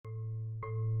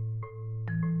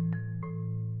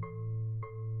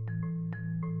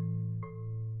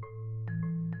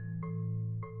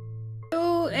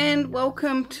and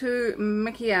welcome to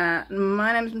Mickey Art.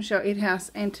 My name is Michelle Edhouse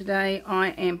and today I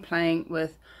am playing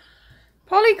with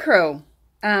Polycrylic.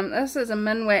 This is a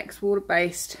Minwax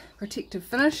water-based protective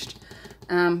finish,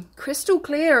 crystal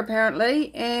clear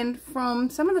apparently, and from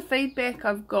some of the feedback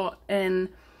I've got in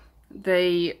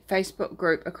the Facebook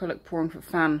group Acrylic Pouring for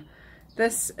Fun,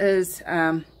 this is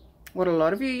what a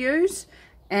lot of you use,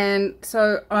 and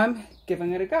so I'm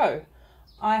giving it a go.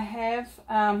 I have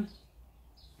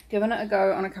given it a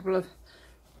go on a couple of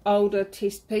older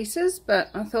test pieces, but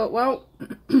I thought, well,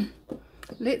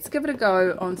 let's give it a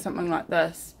go on something like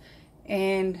this.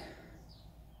 And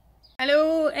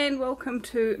hello and welcome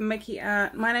to Mickey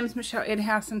Art. My name is Michelle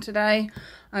Edhouse and today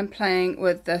I'm playing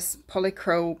with this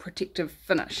Polycrylic protective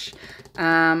finish.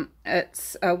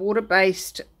 It's a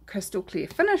water-based crystal clear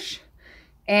finish,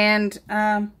 and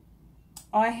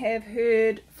I have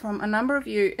heard from a number of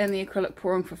you in the Acrylic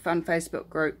Pouring for Fun Facebook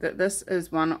group that this is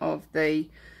one of the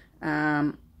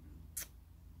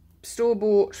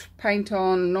store-bought,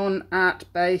 paint-on, non-art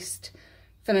based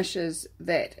finishes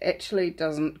that actually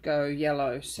doesn't go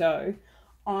yellow. So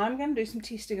I'm going to do some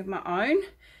testing of my own,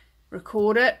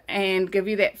 record it and give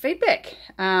you that feedback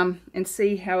and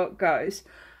see how it goes.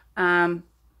 One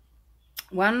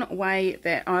way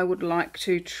that I would like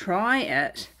to try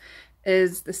it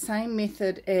is the same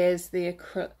method as the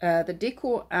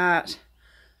Decor Art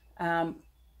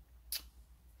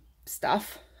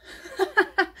stuff.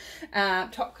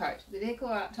 Top coat. The Decor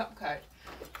Art top coat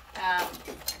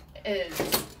is,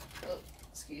 oh,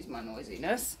 excuse my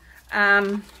noisiness,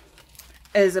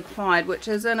 is applied, which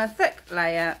is in a thick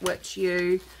layer which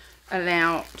you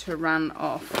allow to run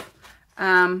off.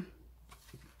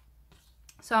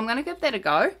 So I'm going to give that a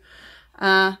go.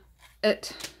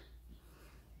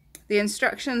 The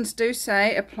instructions do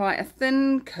say apply a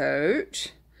thin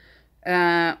coat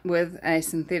with a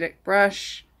synthetic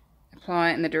brush,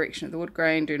 apply in the direction of the wood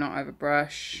grain, do not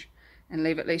overbrush, and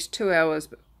leave at least 2 hours,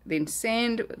 then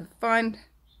sand with a fine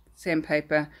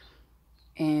sandpaper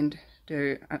and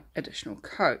do additional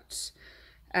coats.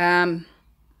 But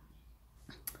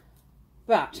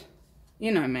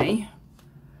you know me,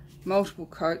 multiple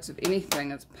coats of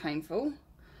anything is painful,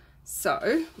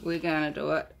 so we're going to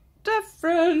do it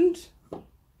different,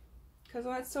 because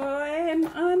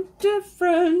I'm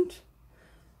different.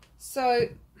 So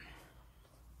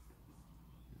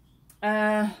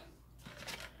the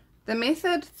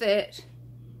method that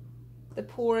the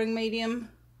pouring medium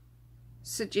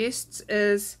suggests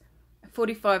is a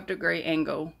 45-degree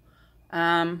angle,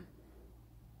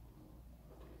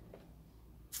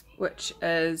 which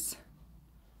is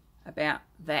about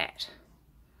that.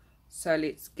 So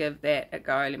let's give that a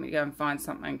go. Let me go and find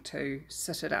something to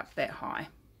sit it up that high.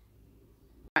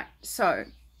 Right, so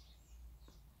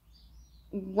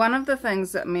one of the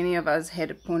things that many of us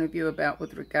had a point of view about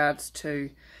with regards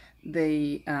to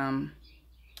the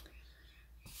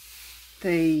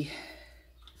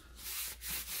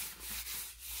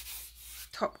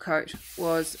top coat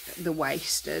was the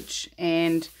wastage,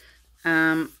 and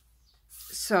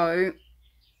so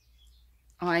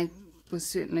I was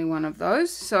certainly one of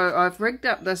those. So I've rigged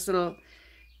up this little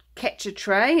catcher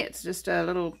tray. It's just a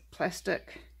little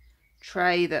plastic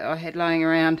tray that I had lying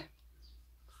around.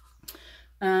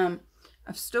 I've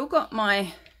still got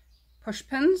my push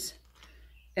pins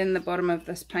in the bottom of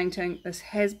this painting. This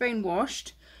has been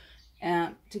washed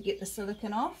to get the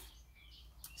silicone off.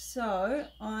 So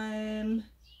I'm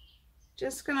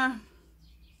just gonna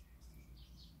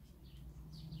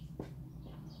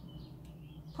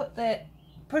put that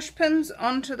push pins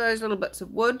onto those little bits of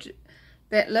wood.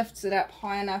 That lifts it up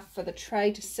high enough for the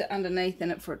tray to sit underneath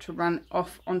and for it to run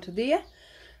off onto there,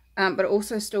 but it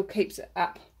also still keeps it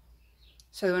up,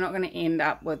 so we're not going to end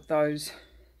up with those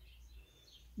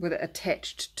with it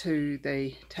attached to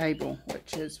the table,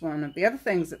 which is one of the other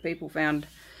things that people found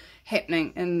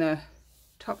happening in the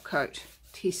top coat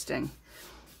testing.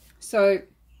 So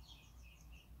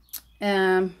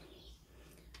I've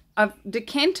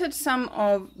decanted some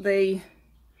of the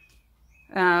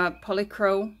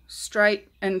Polycrylic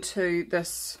straight into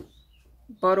this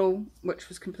bottle, which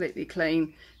was completely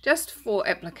clean, just for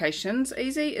applications.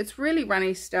 Easy. It's really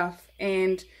runny stuff,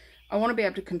 and I want to be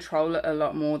able to control it a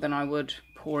lot more than I would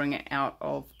pouring it out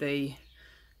of the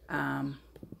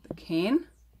can.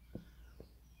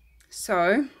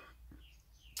 So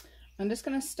I'm just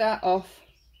going to start off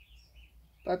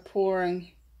by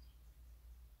pouring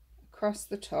across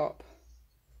the top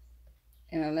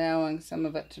and allowing some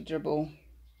of it to dribble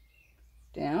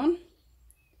down,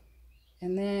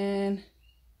 and then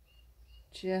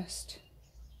just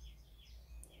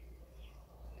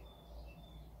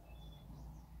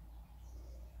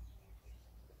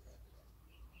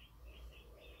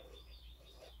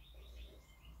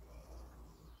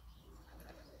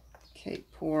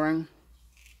keep pouring.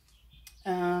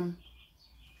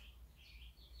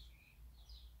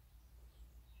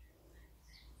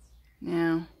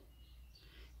 Now,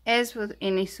 as with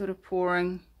any sort of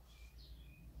pouring,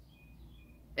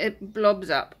 it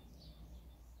blobs up,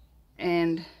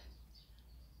 and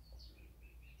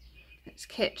let's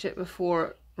catch it before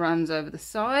it runs over the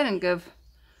side and give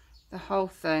the whole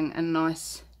thing a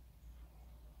nice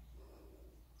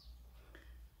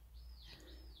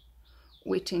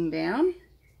wetting down,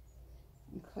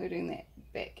 including that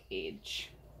back edge.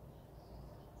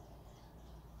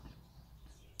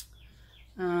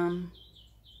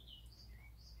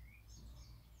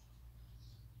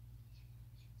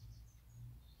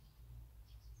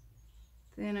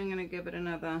 Then I'm going to give it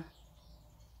another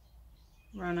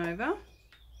run over.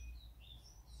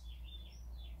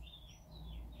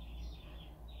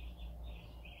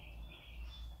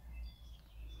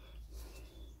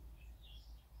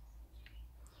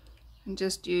 And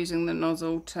just using the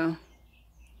nozzle to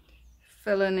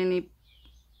fill in any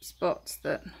spots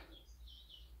that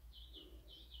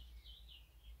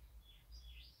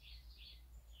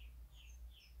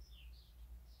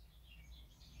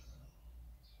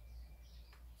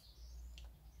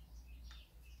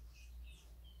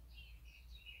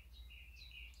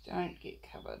don't get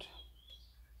covered.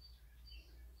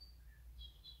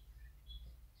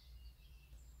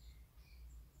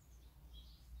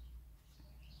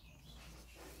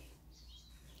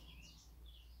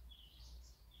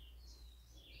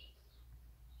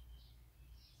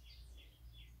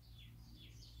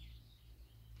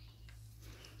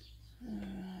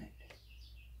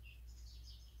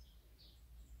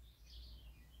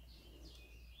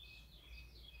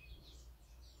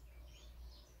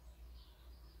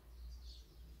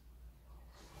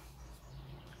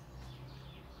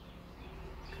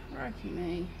 Crikey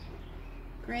me.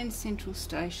 Grand Central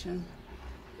Station.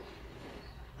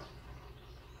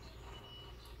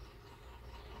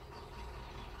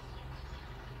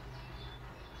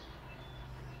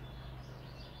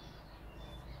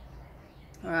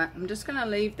 Alright, I'm just going to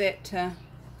leave that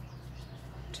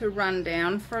to run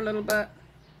down for a little bit.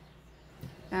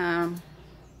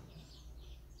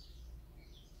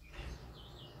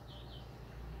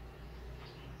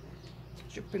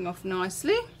 Dripping off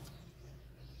nicely.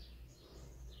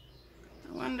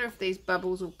 I wonder if these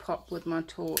bubbles will pop with my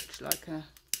torch like a...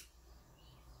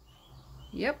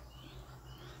 Yep.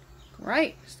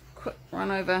 Great. Just a quick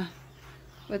run over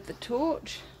with the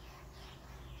torch.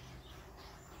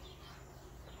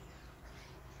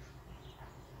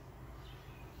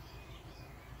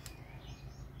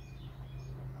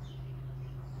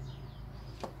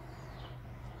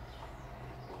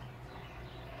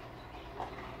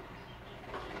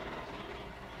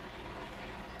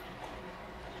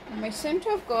 And we seem to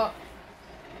have got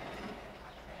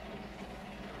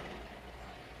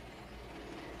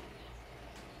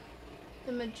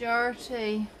the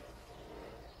majority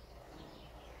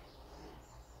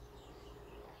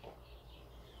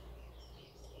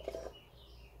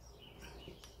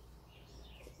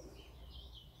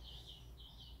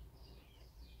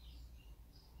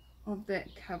of that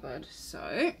covered,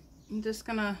 so I'm just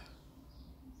gonna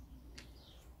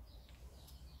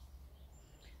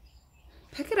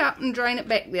pick it up and drain it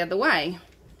back the other way.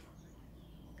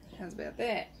 How's about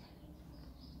that?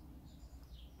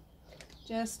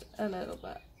 Just a little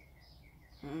bit.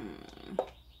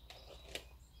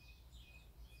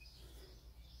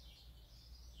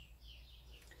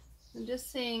 I'm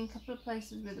just seeing a couple of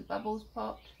places where the bubbles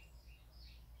popped.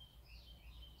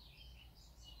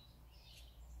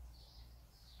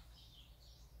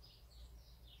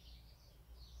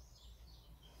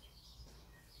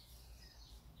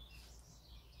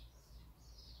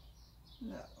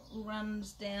 That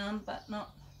runs down, but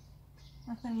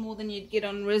nothing more than you'd get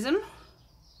on resin.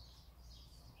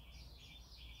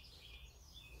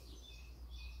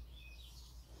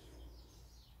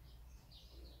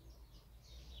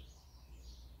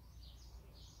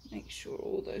 Make sure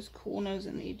all those corners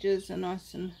and edges are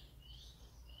nice and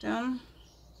done.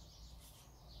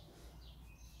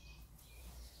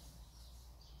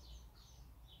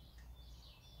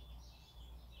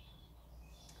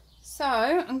 So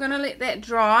I'm going to let that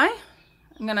dry.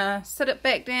 I'm going to sit it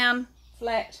back down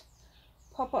flat,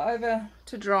 pop it over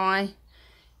to dry,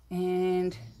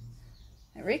 and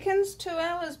it reckons 2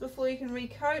 hours before you can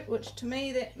recoat, which to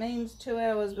me that means 2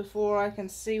 hours before I can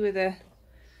see whether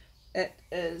it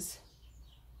is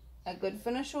a good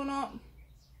finish or not.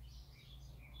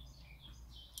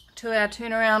 2 hour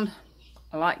turnaround,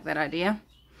 I like that idea.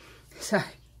 So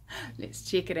let's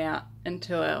check it out in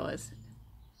 2 hours.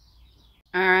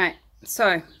 Alright,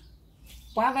 so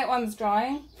while that one's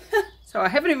drying, So I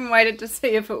haven't even waited to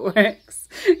see if it works.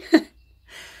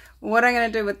 What I'm going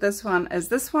to do with this one is,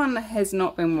 this one has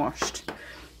not been washed.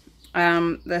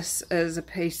 This is a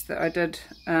piece that I did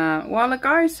a while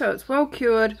ago, so it's well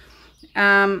cured,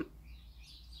 and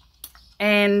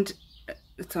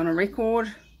it's on a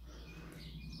record,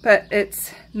 but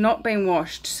it's not been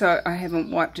washed, so I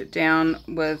haven't wiped it down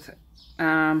with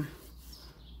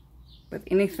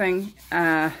anything,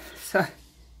 so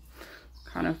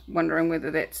kind of wondering whether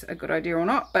that's a good idea or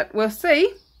not, but we'll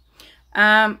see.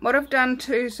 What I've done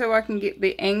too, so I can get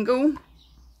the angle,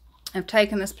 I've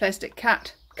taken this plastic cup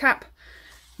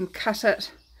and cut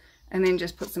it, and then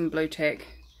just put some blue tack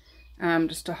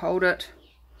just to hold it,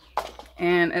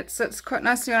 and it sits quite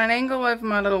nicely on an angle over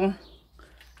my little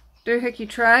doohickey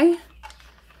tray.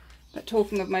 But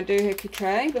talking of my doohickey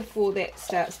tray, before that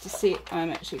starts to set, I'm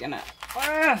actually going to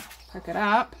pick it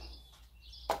up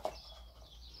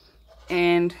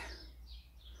and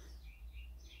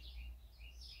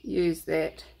use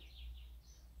that.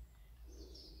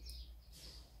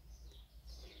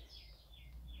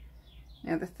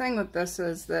 Now the thing with this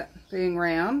is that being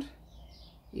round,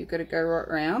 you've got to go right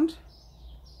round.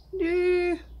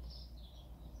 Yeah.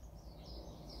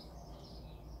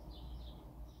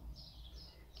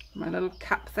 My little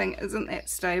cup thing isn't that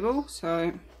stable,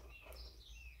 so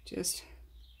just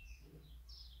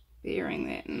bearing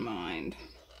that in mind.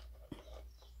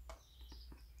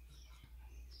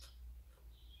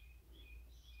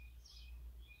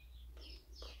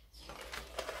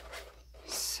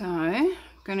 So I'm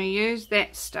going to use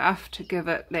that stuff to give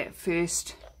it that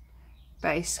first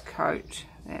base coat,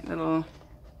 that little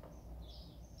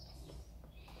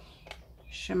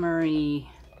shimmery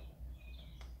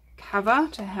cover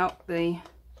to help the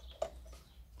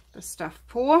stuff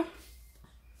pour.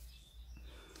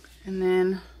 And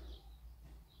then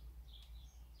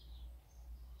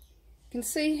you can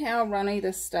see how runny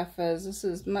this stuff is. This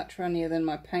is much runnier than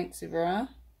my paints ever are.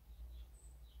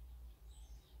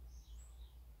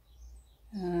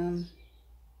 I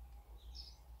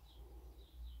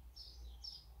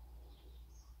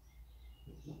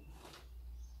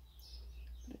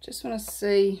just want to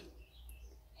see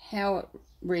how it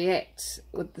reacts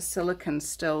with the silicone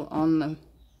still on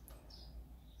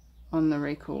the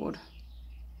record.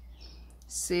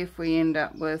 See if we end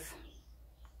up with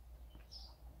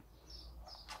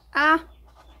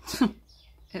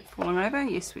it falling over.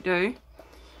 Yes, we do.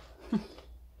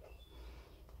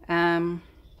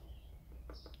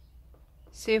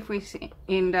 See if we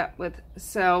end up with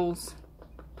cells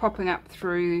popping up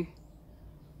through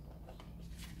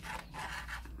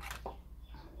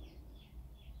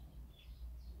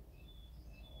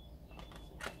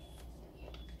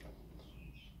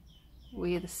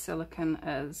where the silicone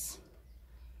is.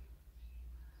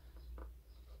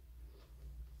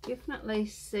 Definitely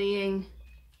seeing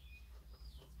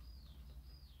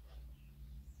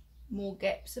more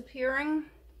gaps appearing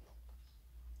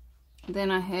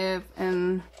than I have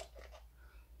than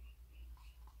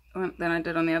I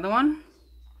did on the other one.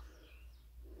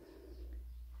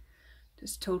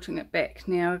 Just tilting it back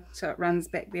now so it runs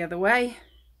back the other way.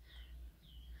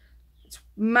 It's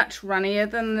much runnier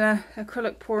than the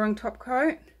acrylic pouring top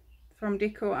coat from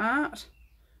Decor Art.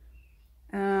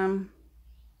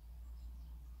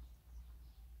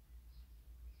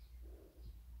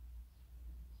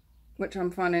 Which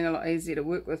I'm finding a lot easier to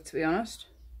work with, to be honest.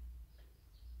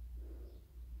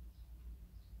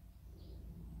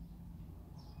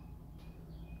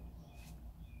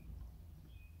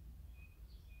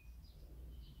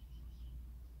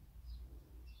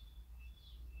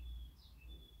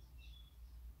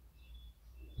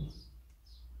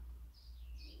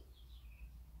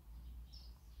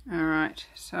 Alright,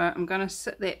 so I'm going to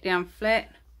sit that down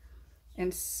flat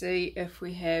and see if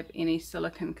we have any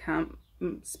silicone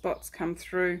spots come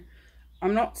through.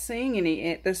 I'm not seeing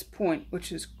any at this point,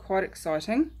 which is quite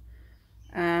exciting,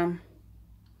 but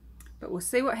we'll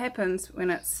see what happens when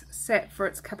it's sat for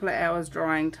its couple of hours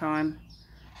drying time.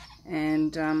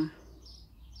 And I'm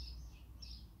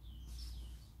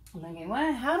thinking,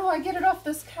 well, how do I get it off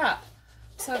this cup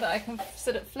so that I can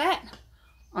sit it flat?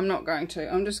 I'm not going to.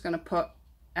 I'm just going to put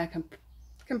a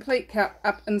complete cup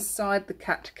up inside the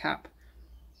cut cup,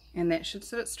 and that should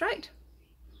sit it straight.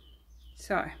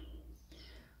 So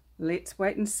let's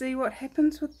wait and see what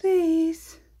happens with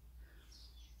these.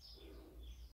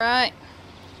 Right,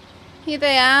 here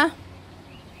they are.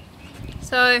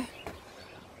 So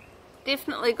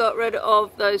definitely got rid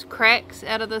of those cracks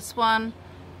out of this one.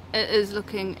 It is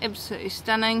looking absolutely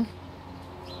stunning.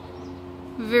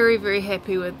 Very, very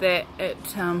happy with that. It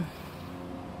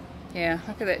yeah,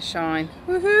 look at that shine.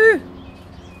 Woohoo!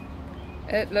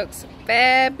 It looks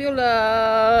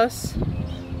fabulous.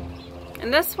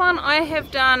 And this one I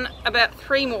have done about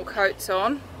 3 more coats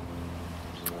on,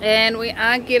 and we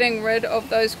are getting rid of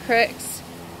those cracks.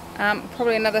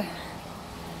 Probably another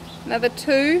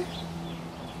 2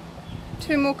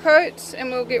 more coats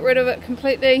and we'll get rid of it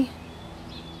completely.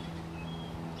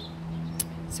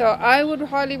 So I would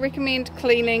highly recommend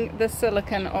cleaning the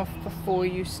silicone off before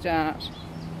you start.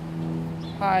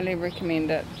 Highly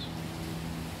recommend it.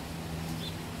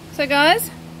 So guys,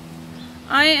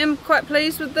 I am quite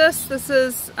pleased with this. This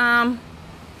is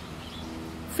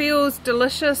feels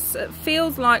delicious. It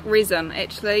feels like resin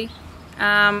actually,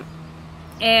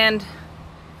 and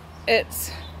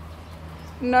it's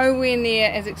nowhere near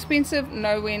as expensive,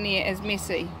 nowhere near as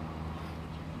messy.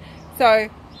 So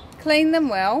clean them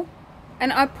well.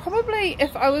 And I probably,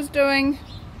 if I was doing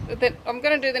that, I'm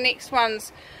going to do the next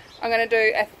ones, I'm going to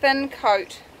do a thin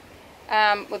coat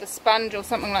with a sponge or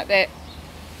something like that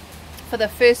for the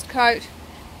first coat,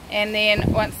 and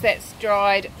then once that's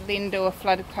dried, then do a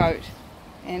flood coat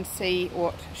and see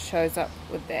what shows up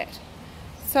with that.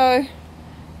 So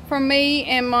from me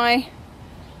and my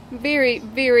very,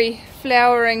 very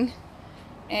flowering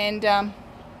and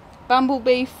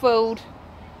bumblebee filled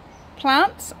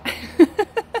plants.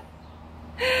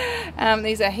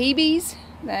 These are Hebes.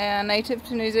 They are native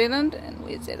to New Zealand. And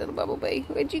where's that little bumblebee?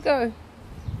 Where'd you go?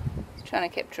 Just trying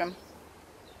to capture them.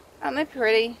 Aren't they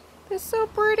pretty? They're so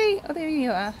pretty. Oh, there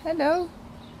you are. Hello.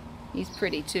 He's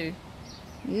pretty too.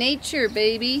 Nature,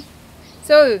 baby.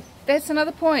 So that's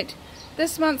another point.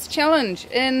 This month's challenge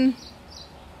in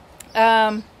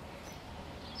the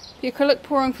acrylic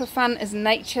pouring for fun is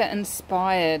nature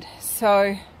inspired.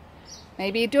 So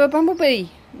maybe you do a bumblebee,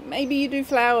 maybe you do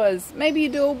flowers, maybe you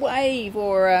do a wave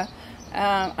or a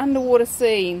underwater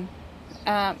scene,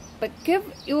 but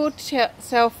give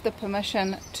yourself the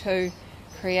permission to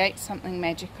create something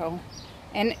magical,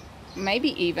 and maybe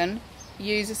even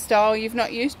use a style you've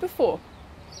not used before.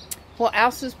 What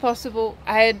else is possible?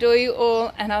 I adore you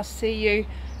all, and I'll see you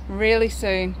really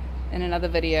soon in another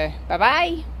video. Bye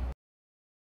bye.